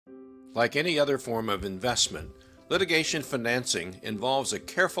Like any other form of investment, litigation financing involves a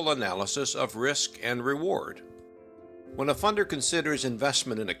careful analysis of risk and reward. When a funder considers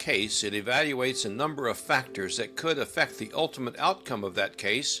investment in a case, it evaluates a number of factors that could affect the ultimate outcome of that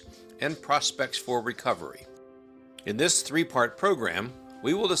case and prospects for recovery. In this three-part program,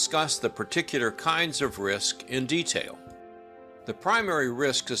 we will discuss the particular kinds of risk in detail. The primary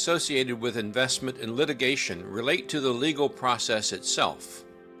risks associated with investment in litigation relate to the legal process itself.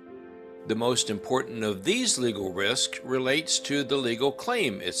 The most important of these legal risks relates to the legal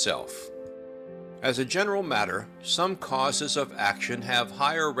claim itself. As a general matter, some causes of action have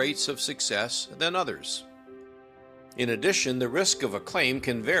higher rates of success than others. In addition, the risk of a claim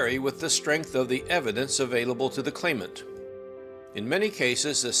can vary with the strength of the evidence available to the claimant. In many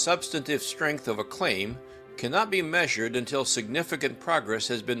cases, the substantive strength of a claim cannot be measured until significant progress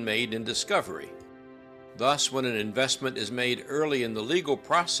has been made in discovery. Thus, when an investment is made early in the legal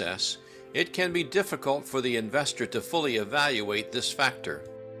process, it can be difficult for the investor to fully evaluate this factor.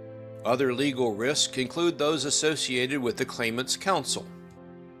 Other legal risks include those associated with the claimant's counsel.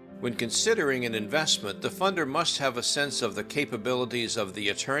 When considering an investment, the funder must have a sense of the capabilities of the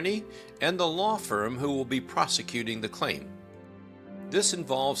attorney and the law firm who will be prosecuting the claim. This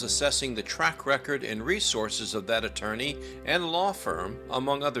involves assessing the track record and resources of that attorney and law firm,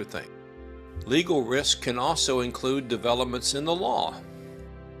 among other things. Legal risk can also include developments in the law.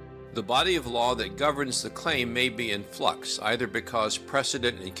 The body of law that governs the claim may be in flux, either because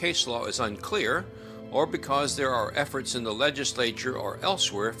precedent in case law is unclear or because there are efforts in the legislature or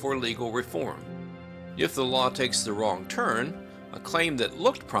elsewhere for legal reform. If the law takes the wrong turn, a claim that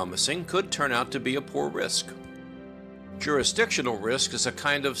looked promising could turn out to be a poor risk. Jurisdictional risk is a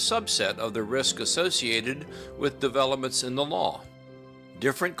kind of subset of the risk associated with developments in the law.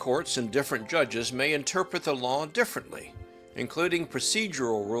 Different courts and different judges may interpret the law differently, including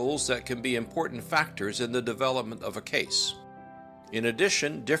procedural rules that can be important factors in the development of a case. In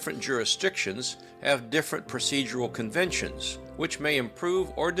addition, different jurisdictions have different procedural conventions, which may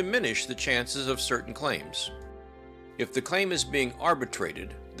improve or diminish the chances of certain claims. If the claim is being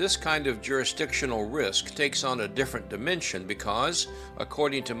arbitrated, this kind of jurisdictional risk takes on a different dimension because,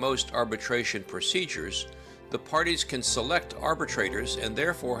 according to most arbitration procedures, the parties can select arbitrators and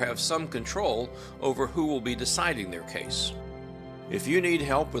therefore have some control over who will be deciding their case. If you need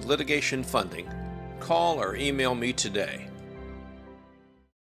help with litigation funding, call or email me today.